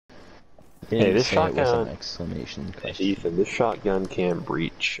Hey, this say it was an shotgun, exclamation question. Ethan, this shotgun can't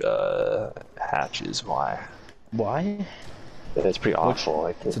breach hatches. Why? Why? That's pretty awful. I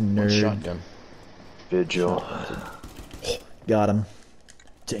It's a can't. What nerd. shotgun? Vigil. Got him.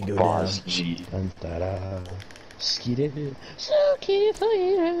 Tango Boss down. G. Skeeted. So cute for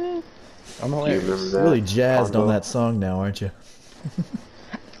you. I'm Do you hilarious. remember that? Really jazzed combo? on that song now, aren't you?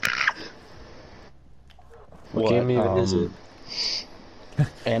 What game even is it?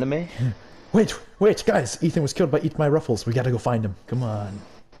 Anime? Wait, guys! Ethan was killed by Eat My Ruffles. We gotta go find him. Come on.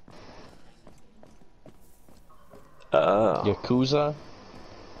 Yakuza?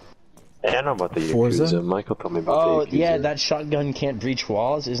 I don't know about the Forza? Yakuza. Michael told me about Oh, the Yakuza. yeah, that shotgun can't breach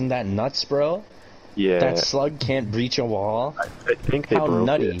walls. Isn't that nuts, bro? Yeah. That slug can't breach a wall. I think they How broke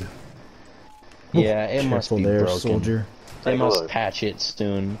nutty. it. Yeah, it must Careful be there, broken. soldier. They Take a must look. patch it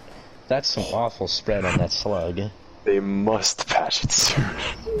soon. That's some awful spread on that slug. They must patch it soon.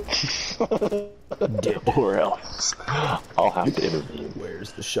 Or else I'll have to intervene.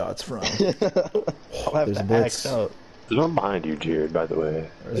 Where's the shots from? I'll have There's to a blitz. act out. There's one behind you, Jared, by the way.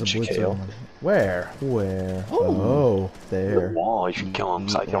 There's It's a blitz. Kale. Where? Oh, The there. wall, you should kill him,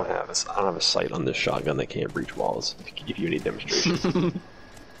 because I don't have a sight on this shotgun that can't breach walls. If you need demonstrations.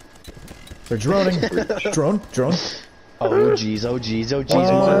 They're droning. Drone. Oh jeez, oh jeez, oh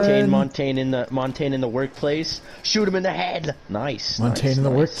jeez. Montaigne in the workplace. Shoot him in the head. Nice. Montaigne in the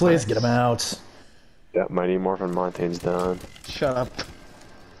workplace. Nice. Get him out. Yeah, Mighty Morphin Montaigne's done. Shut up.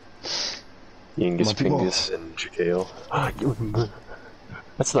 Yingus, Monty Ball. Pingus, and Jakale.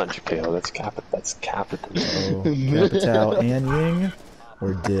 That's not Jakale, that's Capitan. Oh, Capital and Ying?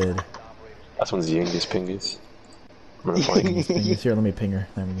 Or did? That one's Yingus, Pingus. I'm gonna find Here, let me ping her.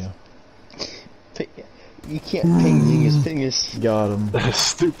 There we go. You can't ping Pingus. Got him.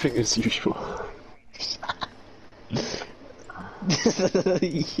 Stupid as usual.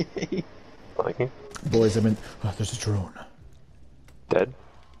 Like him? Boys, I'm in. Oh, there's a drone. Dead?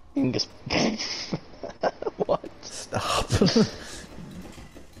 Pingus. What? Stop.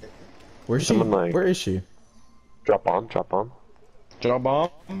 Where's she? Someone like- Where is she? Drop bomb, drop bomb. Drop bomb.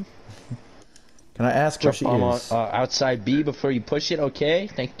 Can I ask where Drop she bomb is? outside B before you push it. Okay,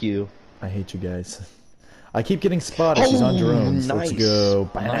 thank you. I hate you guys. I keep getting spotted. She's on drones. Let's nice. go.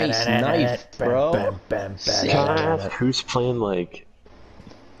 Nice knife, bro. Can I ask who's playing like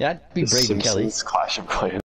That'd be Braden Kelly. Simpsons Clash of Clans?